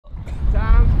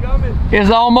It's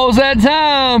almost that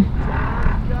time.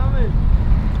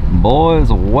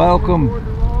 Boys, welcome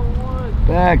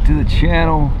back to the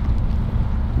channel.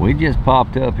 We just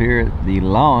popped up here at the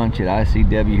launch at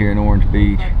ICW here in Orange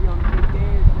Beach.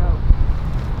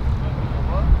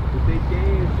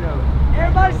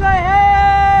 Everybody say,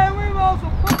 hey, we want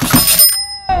some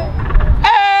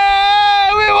Hey,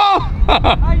 we want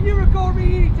Hey, you record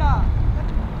me anytime.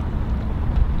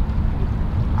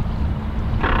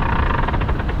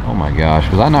 Oh my gosh,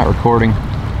 was I not recording?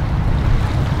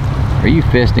 Are you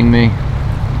fisting me?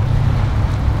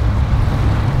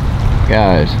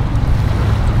 Guys,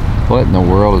 what in the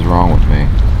world is wrong with me?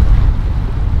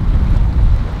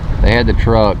 They had the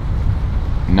truck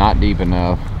not deep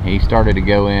enough. He started to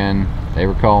go in. They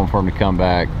were calling for him to come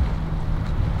back.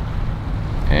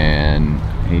 And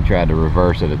he tried to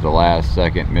reverse it at the last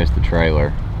second, missed the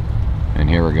trailer. And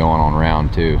here we're going on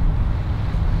round two.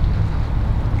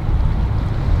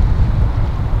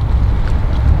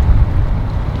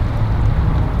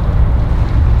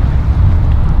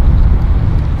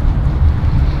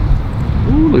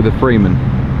 Ooh, look at the Freeman.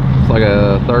 It's like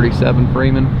a 37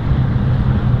 Freeman.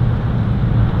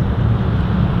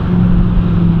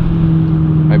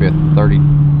 Maybe a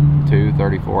 32,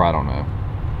 34, I don't know.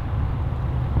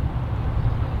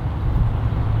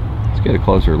 Let's get a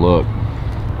closer look.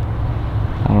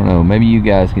 I don't know, maybe you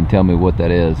guys can tell me what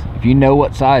that is. If you know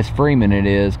what size Freeman it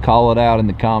is, call it out in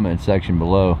the comment section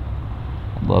below.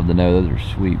 I'd love to know. Those are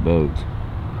sweet boats.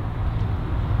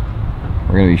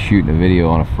 We're going to be shooting a video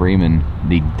on a Freeman,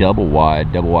 the double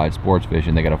wide sports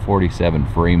fishing. They got a 47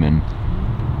 Freeman.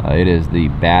 It is the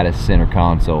baddest center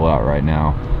console out right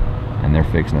now, and they're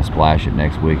fixing to splash it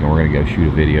next week, and we're going to go shoot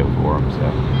a video for them.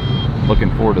 So, looking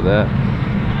forward to that.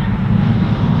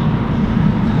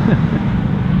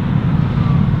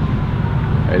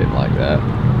 I didn't like that.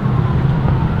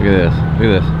 Look at this. Look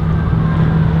at this.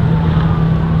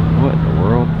 What in the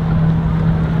world?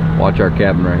 Watch our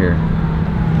cabin right here.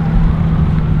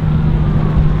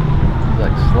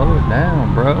 Like, slow it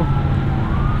down, bro.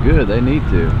 Good, they need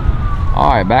to. All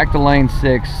right, back to lane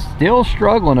 6. Still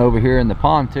struggling over here in the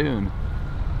pontoon.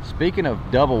 Speaking of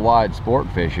double wide sport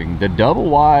fishing, the double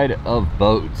wide of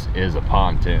boats is a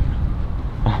pontoon.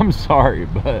 I'm sorry,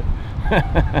 but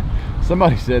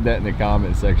somebody said that in the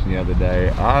comment section the other day.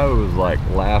 I was like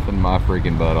laughing my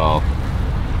freaking butt off.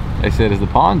 They said, is the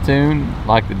pontoon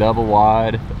like the double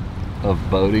wide of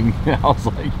boating? I was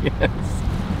like, yes.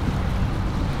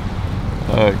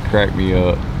 It cracked me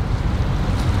up.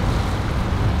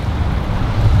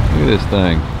 Look at this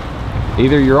thing.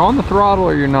 Either you're on the throttle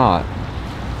or you're not.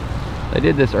 They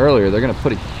did this earlier. They're going to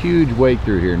put a huge weight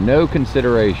through here. No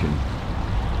consideration.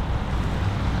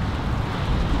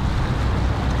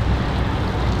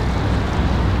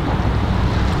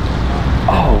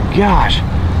 Oh gosh.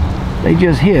 They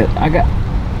just hit.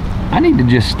 I need to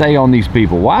just stay on these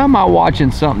people. Why am I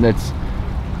watching something that's...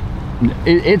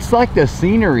 It's like the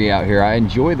scenery out here. I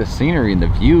enjoy the scenery and the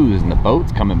views and the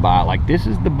boats coming by. Like, this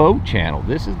is the boat channel.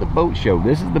 This is the boat show.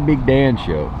 This is the Big Dan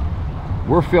show.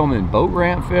 We're filming boat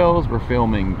ramp fails. We're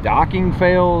filming docking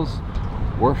fails.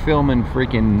 We're filming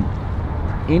freaking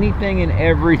anything and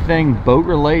everything boat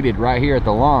related right here at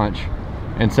the launch.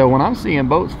 And so when I'm seeing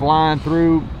boats flying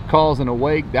through, causing a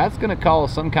wake, that's going to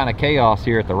cause some kind of chaos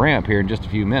here at the ramp here in just a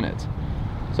few minutes.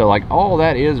 So like, all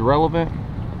that is relevant.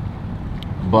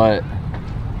 But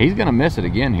he's gonna miss it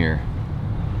again here.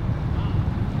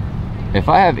 If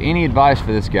I have any advice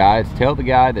for this guy, it's tell the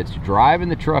guy that's driving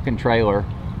the truck and trailer,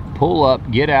 pull up,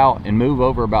 get out, and move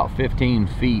over about 15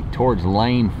 feet towards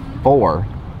lane 4.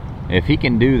 If he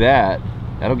can do that,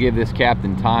 that'll give this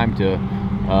captain time to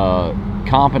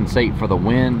compensate for the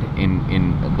wind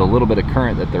in the little bit of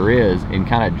current that there is, and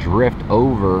kind of drift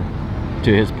over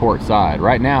to his port side.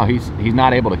 Right now, he's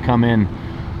not able to come in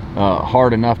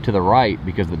hard enough to the right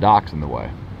because the dock's in the way.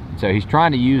 So he's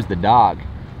trying to use the dock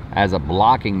as a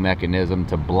blocking mechanism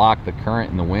to block the current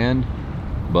and the wind,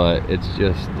 but it's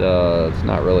just it's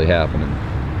not really happening.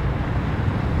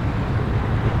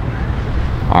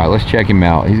 All right, let's check him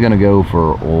out. He's gonna go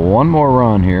for one more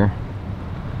run here.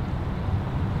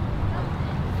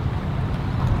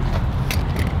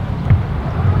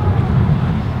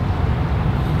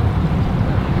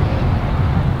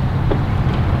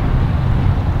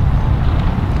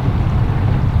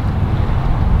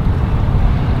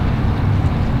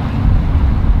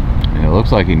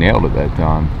 Looks like he nailed it that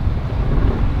time.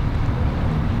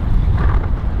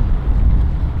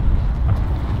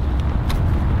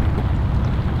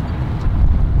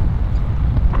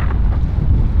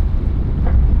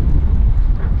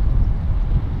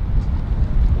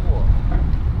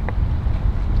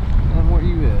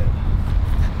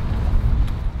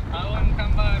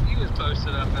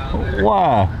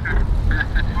 Why?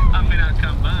 I mean, I'd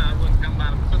come by. I wouldn't come by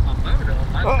to put my boat up.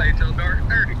 I'd stay till dark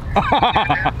 30. You didn't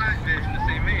have night vision to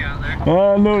see me out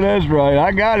there. I know that's right.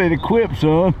 I got it equipped,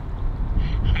 son.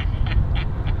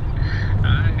 I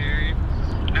hear you.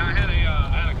 Now, I had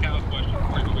a cow question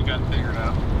for you, but we got it figured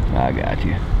out. I got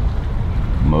you.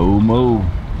 Moo.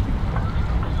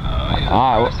 Yeah,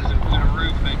 All right. the prices of the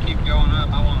roof, they keep going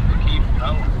up. I want them to keep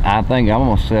going. I think I'm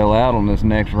gonna sell out on this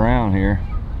next round here.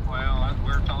 Well,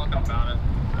 we're talking about it.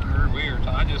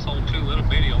 I just sold 2 little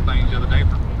bitty old things the other day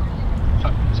for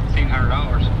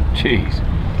 $1,600. Jeez.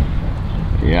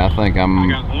 Yeah, I think I'm.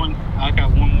 I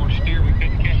got one more steer. We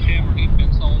couldn't catch him, or he'd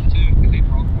been sold too because he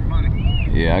brought more money.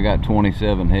 Yeah, I got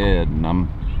 27 head, and I'm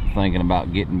thinking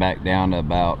about getting back down to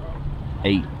about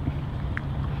 8.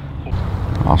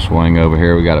 I'll swing over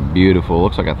here. We got a beautiful,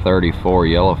 looks like a 34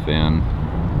 yellowfin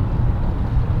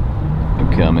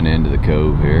coming into the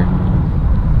cove here.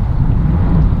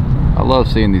 I love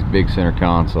seeing these big center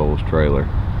consoles trailer.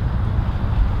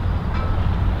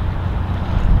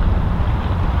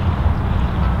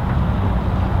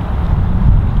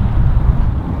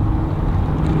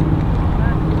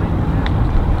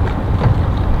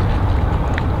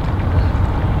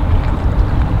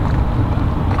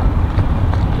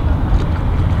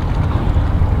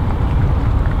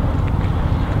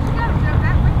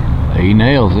 He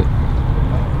nails it.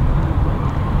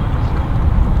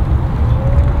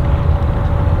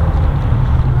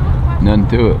 Nothing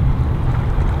to it.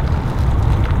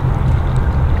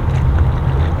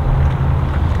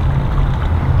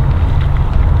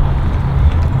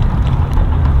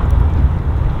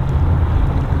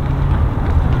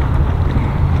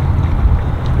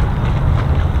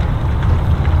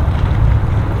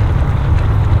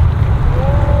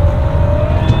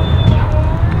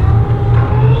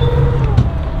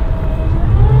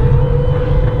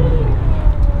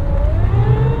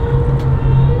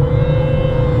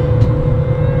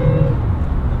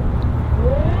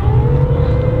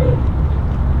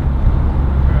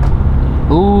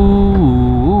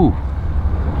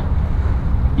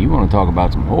 Talk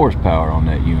about some horsepower on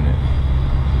that unit.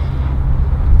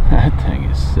 That thing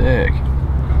is sick.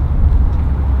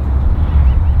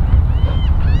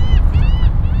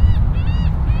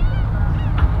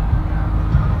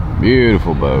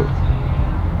 Beautiful boat.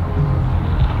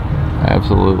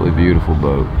 Absolutely beautiful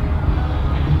boat.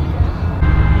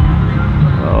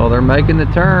 Oh, they're making the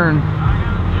turn.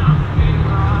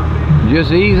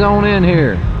 Just ease on in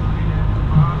here.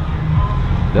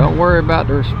 Don't worry about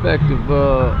the respective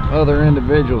other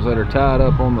individuals that are tied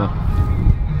up on the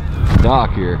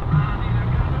dock here.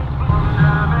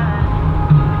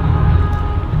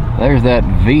 There's that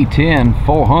V10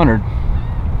 400.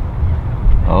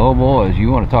 Oh boys,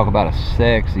 you want to talk about a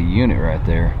sexy unit right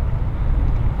there.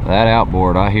 That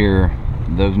outboard, I hear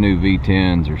those new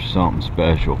V10s are something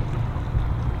special.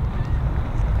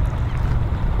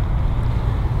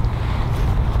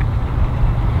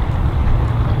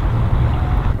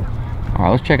 All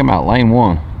right, let's check them out. Lane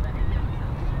 1.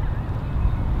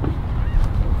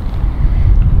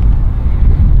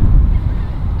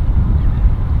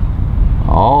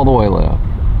 All the way left.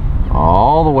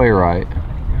 All the way right.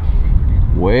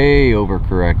 Way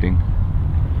overcorrecting.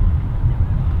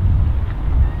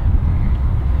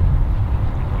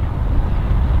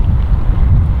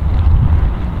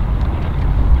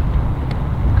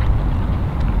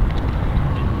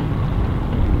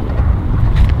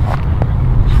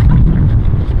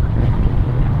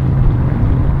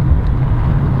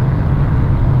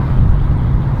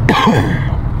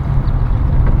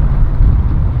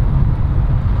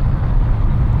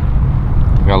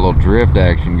 Got a little drift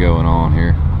action going on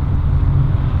here.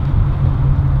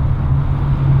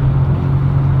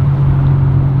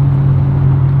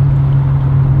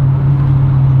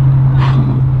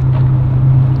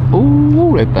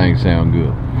 Ooh, that thing sound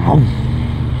good.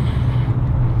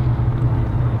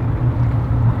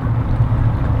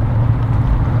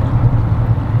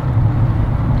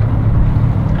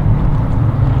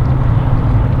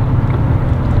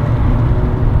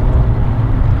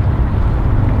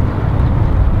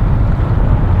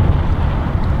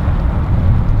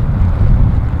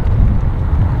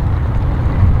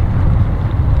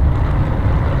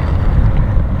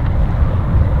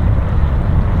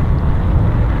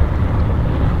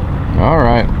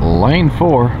 Lane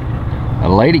 4, a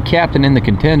lady captain in the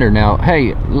contender. Now,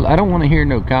 hey, I don't want to hear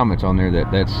no comments on there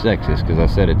that's sexist because I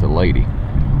said it's a lady.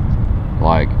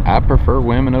 Like, I prefer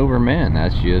women over men.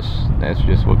 That's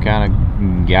just what kind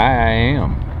of guy I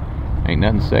am. Ain't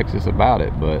nothing sexist about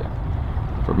it, but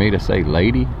for me to say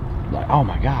lady, like, oh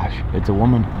my gosh, it's a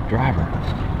woman driver.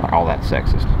 Like, oh, that's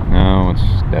sexist. No, it's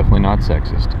definitely not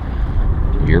sexist.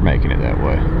 You're making it that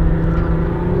way.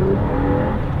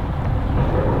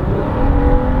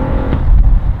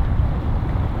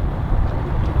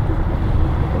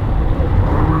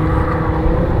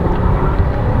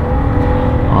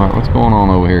 Alright, what's going on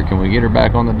over here? Can we get her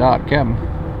back on the dock, Captain?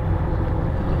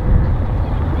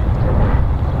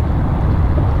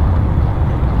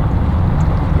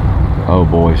 Oh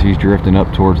boy, she's drifting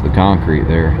up towards the concrete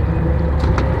there.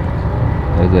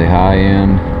 That's a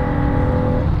high-end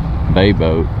bay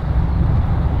boat.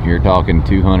 You're talking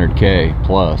 200K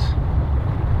plus.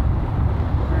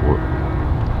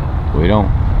 We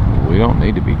don't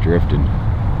need to be drifting.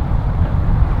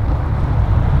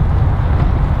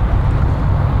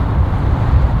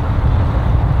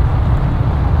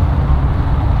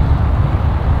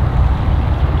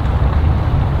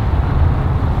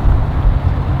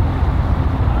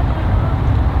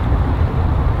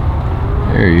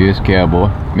 There he is, cowboy.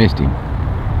 Missed him.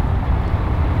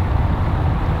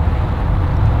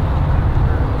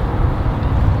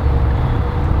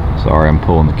 Sorry, I'm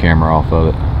pulling the camera off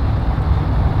of it.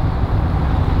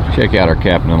 Check out our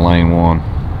captain in lane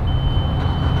 1.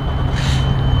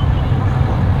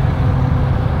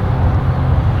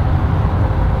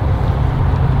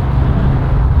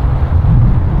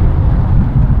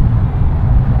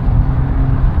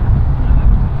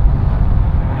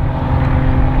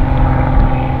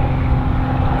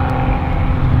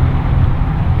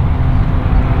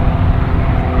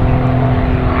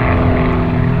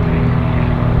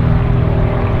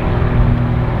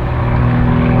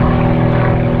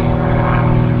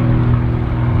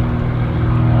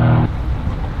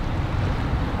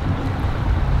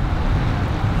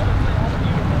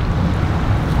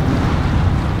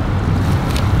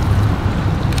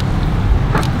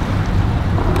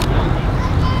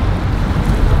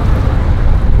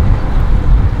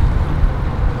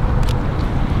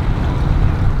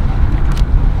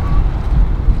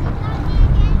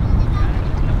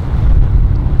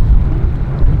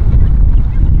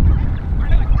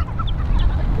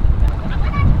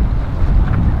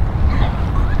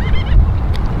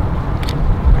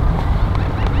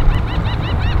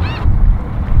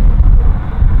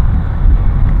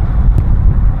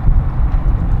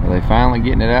 Finally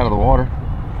getting it out of the water.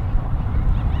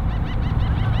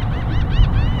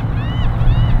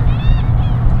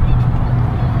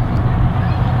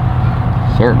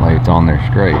 Certainly it's on there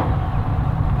straight.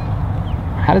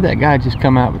 How did that guy just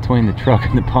come out between the truck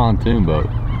and the pontoon boat?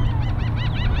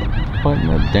 What in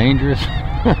the dangerous?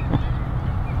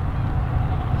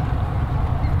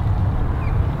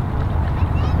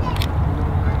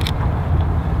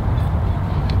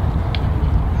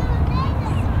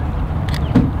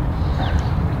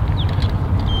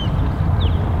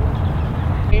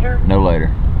 No later.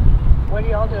 What are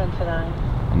y'all doing tonight?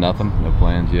 Nothing. No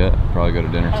plans yet. Probably go to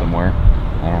dinner somewhere.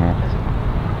 I don't know.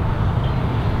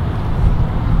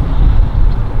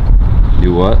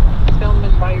 Do what?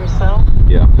 Filming by yourself?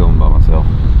 Yeah, I'm filming by myself.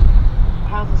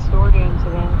 How's the store doing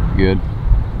today? Good.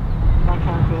 Like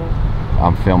how good?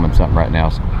 I'm filming something right now,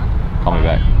 so call me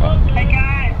back. Hey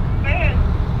guys, food!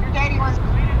 Your daddy wants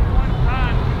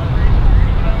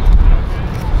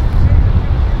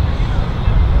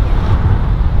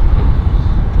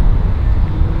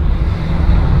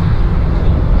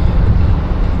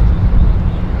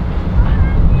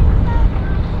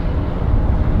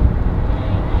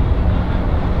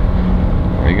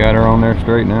We got her on there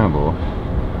straight now, boy.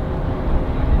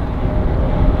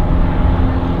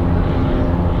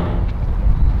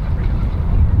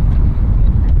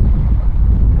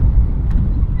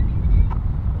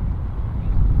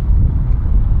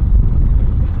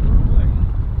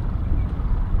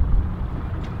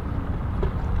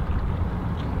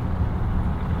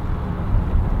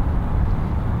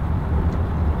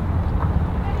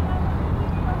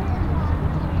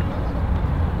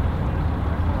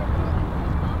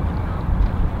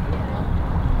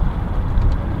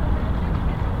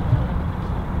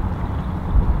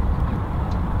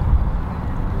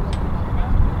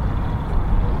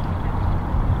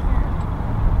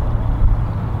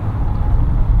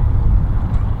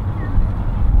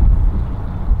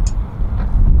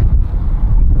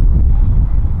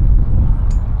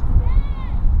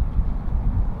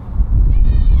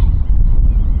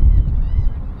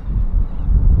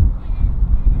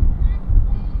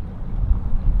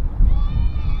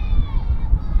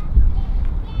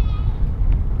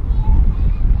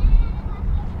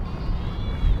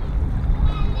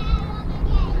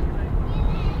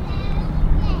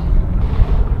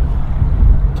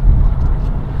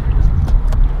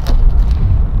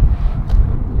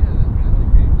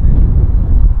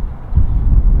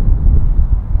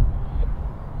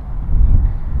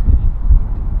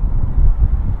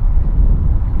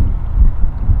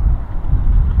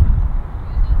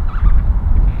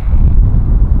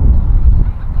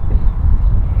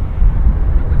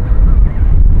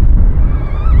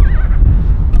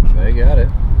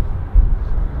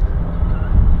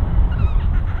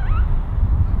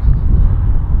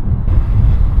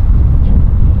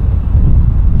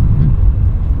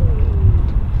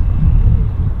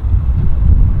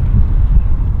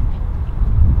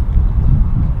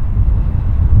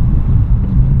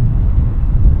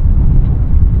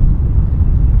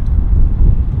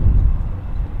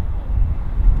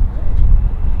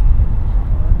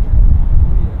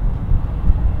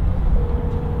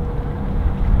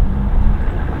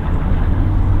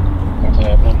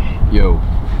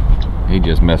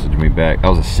 messaged me back. That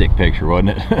was a sick picture,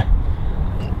 wasn't it?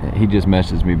 He just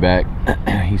messaged me back.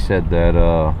 He said that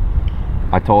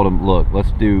I told him, look,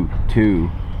 let's do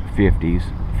 2 50s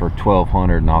for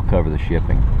 $1,200 and I'll cover the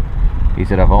shipping. He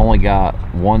said, I've only got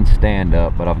 1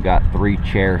 stand-up, but I've got 3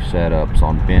 chair setups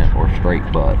on bent or straight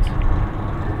butts.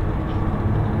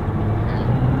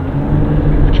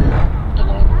 The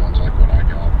longer ones like what I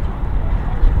got.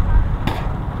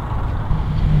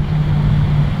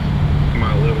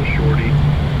 My little shorty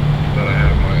that I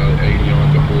have my 80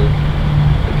 on before,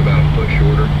 it's about a foot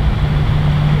shorter.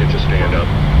 It's a stand-up.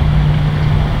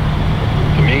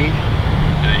 To me,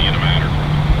 it ain't gonna matter.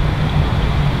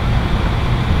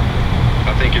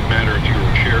 I think it'd matter if you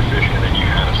were chair fishing and you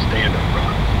had a stand-up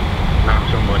rod. Not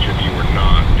so much if you were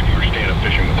not, if you were stand-up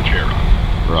fishing with a chair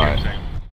rod. Right.